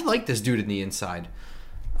 I like this dude in the inside.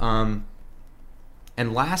 And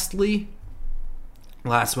lastly,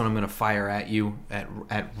 last one I'm going to fire at you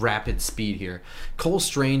at rapid speed here. Cole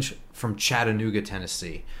Strange from Chattanooga,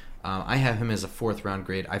 Tennessee. I have him as a 4th round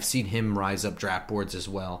grade. I've seen him rise up draft boards as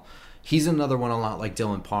well. He's another one a lot like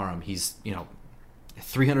Dylan Parham. He's,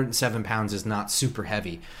 307 pounds is not super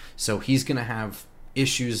heavy. So he's going to have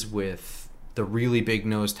issues with the really big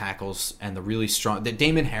nose tackles and the really strong... That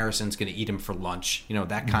Damon Harrison's going to eat him for lunch.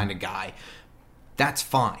 That kind of guy. That's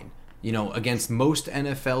fine. Against most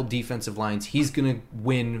NFL defensive lines, he's going to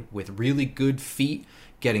win with really good feet,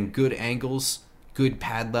 getting good angles, good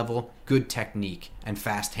pad level, good technique, and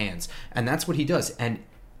fast hands. And that's what he does. And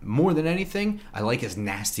more than anything, I like his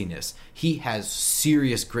nastiness. He has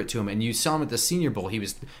serious grit to him. And you saw him at the Senior Bowl. He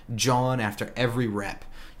was jawing after every rep.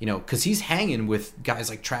 Because he's hanging with guys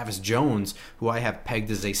like Travis Jones, who I have pegged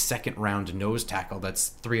as a 2nd-round nose tackle that's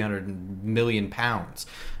 300 million pounds.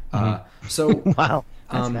 So wow,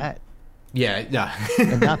 that's that. Yeah, yeah.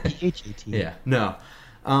 And not PHAT. Yeah, no.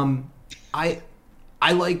 I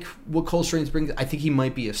like what Cole Strange brings. I think he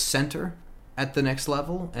might be a center at the next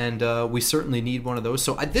level, and we certainly need one of those.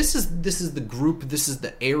 So this is the group, this is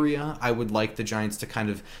the area I would like the Giants to kind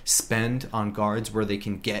of spend on guards where they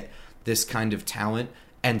can get this kind of talent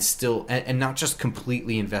and still and not just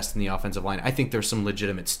completely invest in the offensive line. I think there's some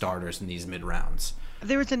legitimate starters in these mid rounds.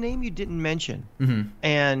 There was a name you didn't mention,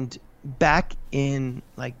 and back in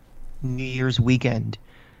like New Year's weekend,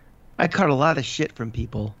 I caught a lot of shit from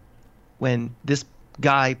people when this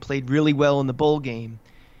guy played really well in the bowl game,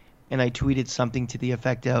 and I tweeted something to the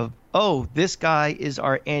effect of, "Oh, this guy is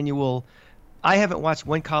our annual. I haven't watched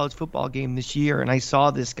one college football game this year, and I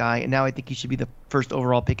saw this guy, and now I think he should be the 1st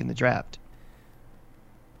overall pick in the draft."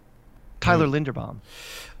 Tyler Linderbaum.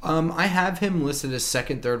 I have him listed as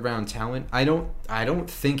second, third round talent. I don't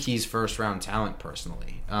think he's first round talent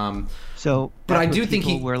personally. But I do think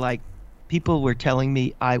people were telling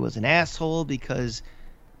me I was an asshole because,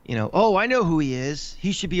 I know who he is.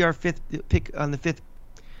 He should be our fifth pick on the fifth,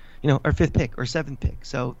 our fifth pick or seventh pick.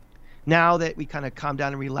 So now that we kind of calm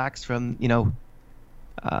down and relax from,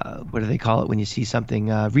 what do they call it when you see something,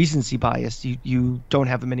 recency bias, you don't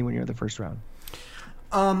have him anywhere near the first round.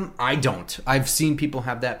 I don't. I've seen people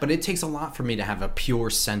have that, but it takes a lot for me to have a pure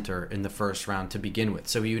center in the first round to begin with.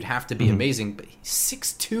 So he would have to be amazing, but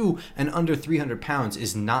 6'2" and under 300 pounds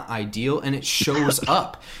is not ideal, and it shows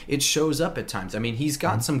up. It shows up at times. I mean, he's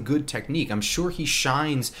got some good technique. I'm sure he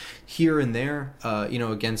shines here and there,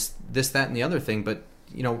 against this, that, and the other thing, but,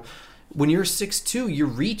 when you're 6'2", your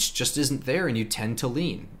reach just isn't there, and you tend to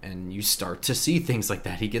lean, and you start to see things like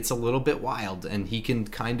that. He gets a little bit wild, and he can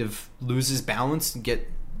kind of lose his balance and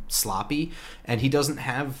get sloppy, and he doesn't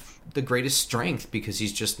have the greatest strength because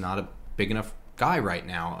he's just not a big enough guy right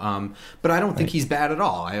now. But I don't think he's bad at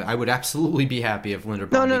all. I would absolutely be happy if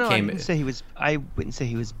Linderbaum became... I wouldn't say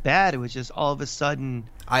he was bad. It was just all of a sudden...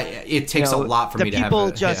 It takes a lot for me to have...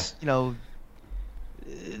 The people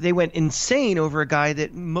they went insane over a guy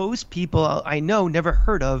that most people I know never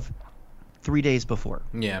heard of 3 days before.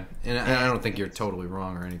 Yeah, and I don't think you're totally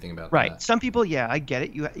wrong or anything about that. Right. Some people, yeah, I get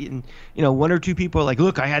it. One or two people are like,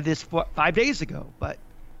 look, I had this 5 days ago. But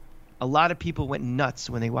a lot of people went nuts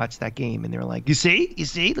when they watched that game, and they were like, you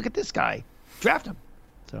see? Look at this guy. Draft him.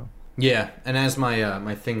 So... Yeah, and as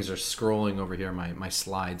my things are scrolling over here, my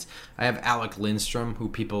slides, I have Alec Lindstrom, who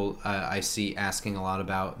people I see asking a lot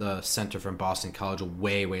about, the center from Boston College,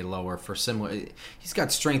 way lower for similar. He's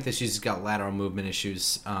got strength issues, he's got lateral movement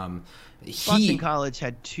issues. Boston College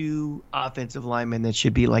had 2 offensive linemen that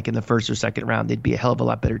should be like in the first or second round. They'd be a hell of a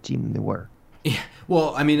lot better team than they were. Yeah,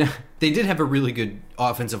 well, I mean, they did have a really good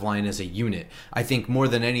offensive line as a unit. I think more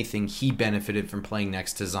than anything, he benefited from playing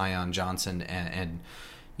next to Zion Johnson and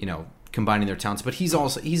combining their talents. But he's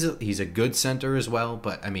a good center as well.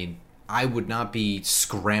 But I mean, I would not be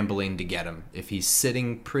scrambling to get him if he's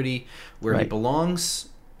sitting pretty where he belongs.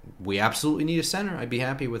 We absolutely need a center. I'd be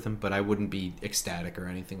happy with him, but I wouldn't be ecstatic or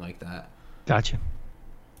anything like that. Gotcha,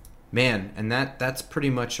 man. And that's pretty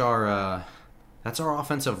much our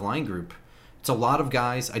offensive line group. It's a lot of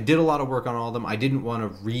guys. I did a lot of work on all of them. I didn't want to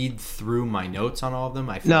read through my notes on all of them.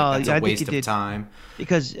 I feel like that's a waste of time.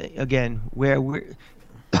 Because again, where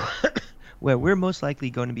we're most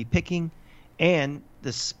likely going to be picking, and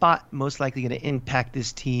the spot most likely going to impact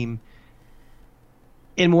this team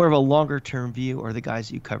in more of a longer-term view are the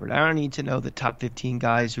guys you covered. I don't need to know the top 15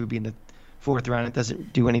 guys who would be in the 4th round. It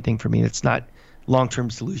doesn't do anything for me. It's not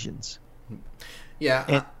long-term solutions. Yeah.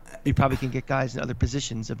 And you probably can get guys in other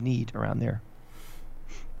positions of need around there.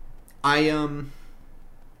 How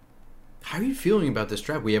are you feeling about this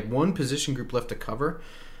draft? We have one position group left to cover,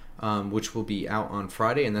 which will be out on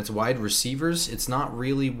Friday, and that's wide receivers. It's not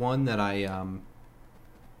really one that I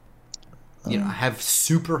have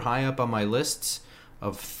super high up on my lists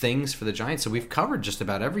of things for the Giants. So we've covered just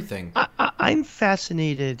about everything. I'm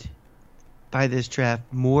fascinated by this draft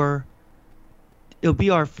more. It'll be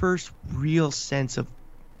our first real sense of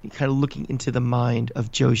kind of looking into the mind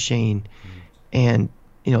of Joe Schoen and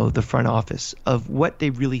the front office of what they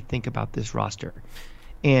really think about this roster,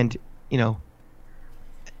 and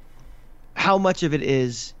how much of it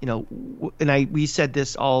is we said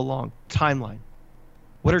this all along. Timeline.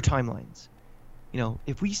 What are timelines?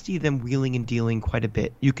 If we see them wheeling and dealing quite a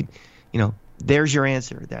bit, you could, there's your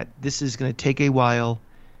answer. That this is going to take a while.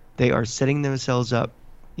 They are setting themselves up,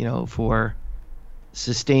 for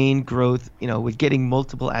sustained growth, with getting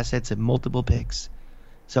multiple assets and multiple picks.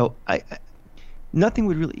 So nothing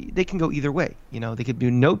would really. They can go either way. They could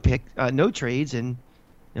do no trades, and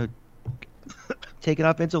take an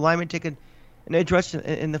offensive lineman, take an edge rush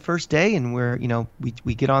in the first day, and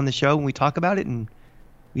we get on the show and we talk about it, and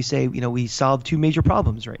we say we solved 2 major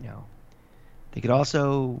problems right now. They could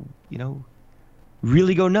also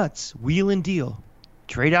really go nuts, wheel and deal,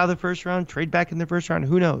 trade out of the first round, trade back in the first round.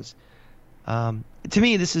 Who knows? To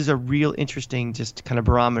me, this is a real interesting just kind of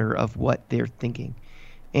barometer of what they're thinking.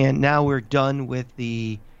 And now we're done with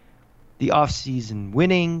the off-season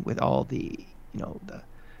winning, with all the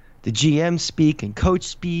GM speak and coach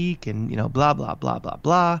speak and blah blah blah blah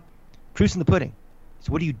blah. Proof's in the pudding.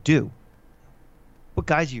 So what do you do? What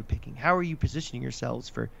guys are you picking? How are you positioning yourselves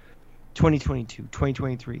for 2022,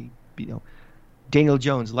 2023? Daniel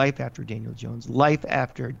Jones, life after Daniel Jones, life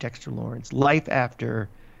after Dexter Lawrence, life after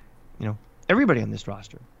everybody on this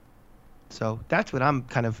roster. So that's what I'm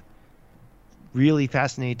kind of really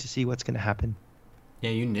fascinated to see what's going to happen. Yeah,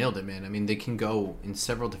 you nailed it, man. I mean, they can go in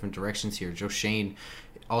several different directions here. Joe Schoen,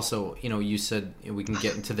 also, you said we can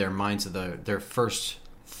get into their minds of their first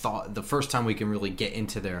thought, the first time we can really get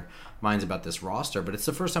into their minds about this roster, but it's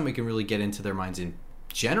the first time we can really get into their minds in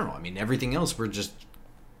general. I mean, everything else we're just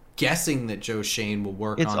guessing that Joe Schoen will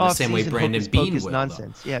work on the same way Brandon Beane will.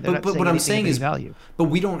 Nonsense. Yeah, but what I'm saying is, but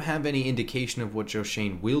we don't have any indication of what Joe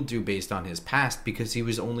Schoen will do based on his past because he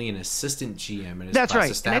was only an assistant GM in his That's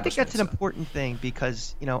past right, and I think that's an important thing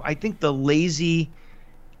because I think the lazy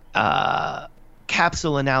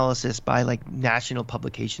capsule analysis by like national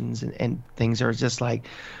publications and things are just like,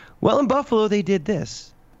 well, in Buffalo they did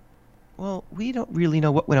this. Well, we don't really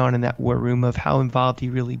know what went on in that war room of how involved he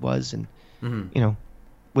really was, and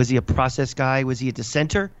was he a process guy? Was he a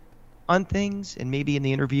dissenter on things? And maybe in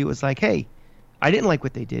the interview it was like, hey, I didn't like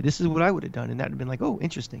what they did. This is what I would have done. And that would have been like, oh,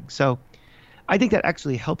 interesting. So I think that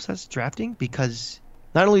actually helps us drafting because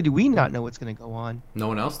not only do we not know what's going to go on. No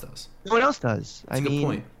one else does. No one else does. That's a good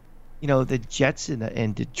point. The Jets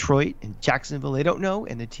and Detroit and Jacksonville, they don't know.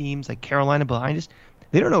 And the teams like Carolina behind us,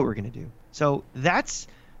 they don't know what we're going to do. So that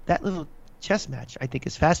little chess match, I think,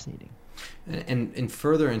 is fascinating. And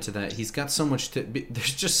further into that, he's got so much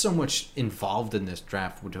there's just so much involved in this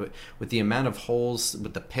draft with the amount of holes,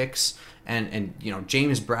 with the picks, and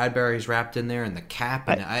James Bradbury's wrapped in there, and the cap.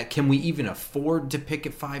 And can we even afford to pick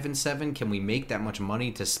at 5 and 7? Can we make that much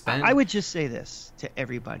money to spend? I would just say this to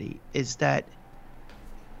everybody: is that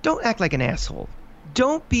don't act like an asshole.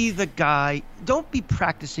 Don't be the guy. Don't be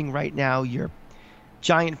practicing right now your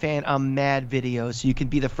Giant fan, I'm mad video, so you can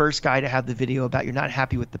be the first guy to have the video about you're not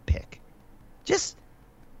happy with the pick. Just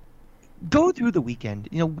go through the weekend,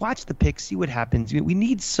 watch the picks, see what happens. We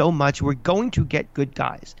need so much. We're going to get good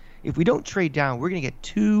guys. If we don't trade down, we're going to get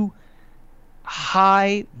 2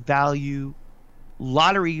 high value,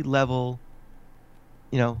 lottery level,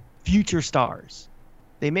 future stars.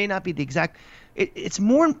 They may not be the exact. It's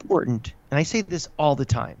more important, and I say this all the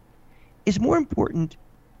time, it's more important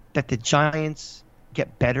that the Giants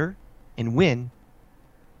get better and win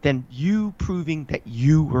than you proving that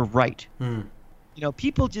you were right.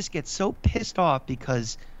 People just get so pissed off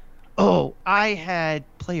because, I had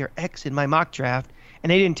player X in my mock draft and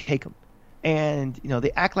they didn't take him. And,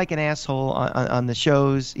 they act like an asshole on the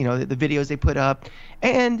shows, the videos they put up.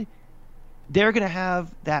 And they're going to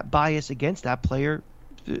have that bias against that player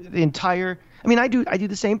the entire – I mean, I do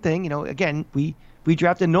the same thing. Again, we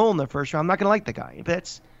drafted Noel in the first round. I'm not going to like the guy.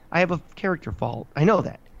 But I have a character fault. I know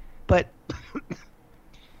that. But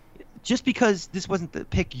just because this wasn't the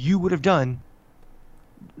pick you would have done,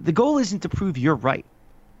 the goal isn't to prove you're right.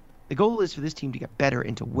 The goal is for this team to get better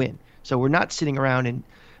and to win. So we're not sitting around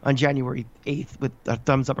on January 8th with our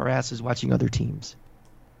thumbs up our asses watching other teams.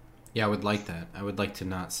 Yeah, I would like that. I would like to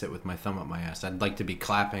not sit with my thumb up my ass. I'd like to be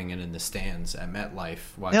clapping and in the stands at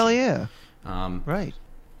MetLife watching. Hell yeah. Right.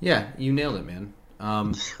 Yeah, you nailed it, man.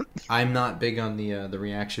 I'm not big on the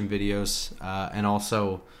reaction videos, and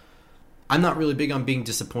also I'm not really big on being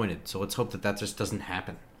disappointed. So let's hope that just doesn't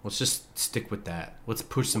happen. Let's just stick with that. Let's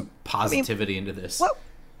push some positivity into this. What?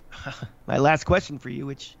 My last question for you,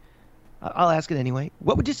 which I'll ask it anyway.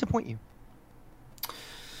 What would disappoint you?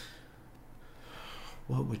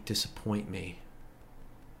 What would disappoint me?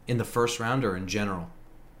 In the first round or in general?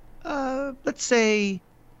 Let's say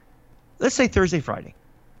Thursday, Friday.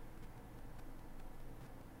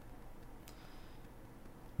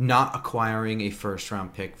 Not acquiring a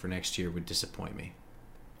first-round pick for next year would disappoint me.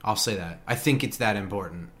 I'll say that. I think it's that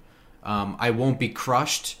important. I won't be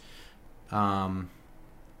crushed,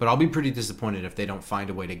 but I'll be pretty disappointed if they don't find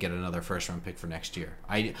a way to get another first-round pick for next year.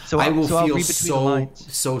 I will feel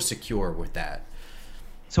so secure with that.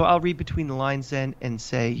 So I'll read between the lines then and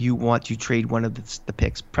say you want to trade one of the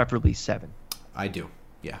picks, preferably 7. I do.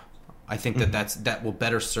 Yeah, I think that will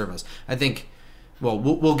better serve us. I think. Well,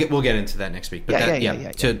 we'll get into that next week. But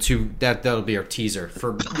that'll be our teaser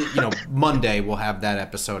for Monday. We'll have that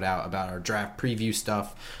episode out about our draft preview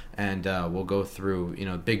stuff, and we'll go through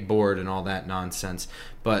big board and all that nonsense.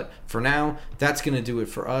 But for now, that's going to do it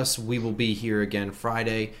for us. We will be here again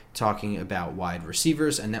Friday talking about wide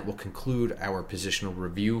receivers, and that will conclude our positional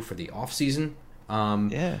review for the offseason.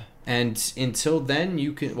 And until then,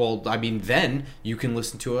 you can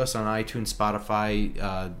listen to us on iTunes, Spotify,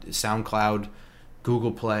 SoundCloud,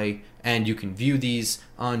 Google Play, and you can view these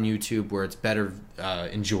on YouTube where it's better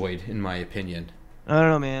enjoyed, in my opinion. I don't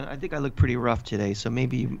know, man. I think I look pretty rough today, so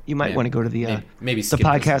maybe you might want to go to the maybe the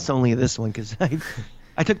podcast only this one because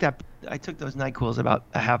I took those NyQuils about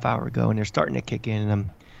a half hour ago and they're starting to kick in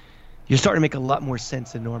and you're starting to make a lot more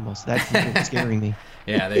sense than normal, so that's scaring me.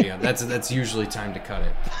 Yeah, there you go. That's usually time to cut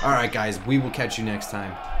it. All right, guys, we will catch you next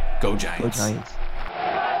time. Go Giants. Go Giants.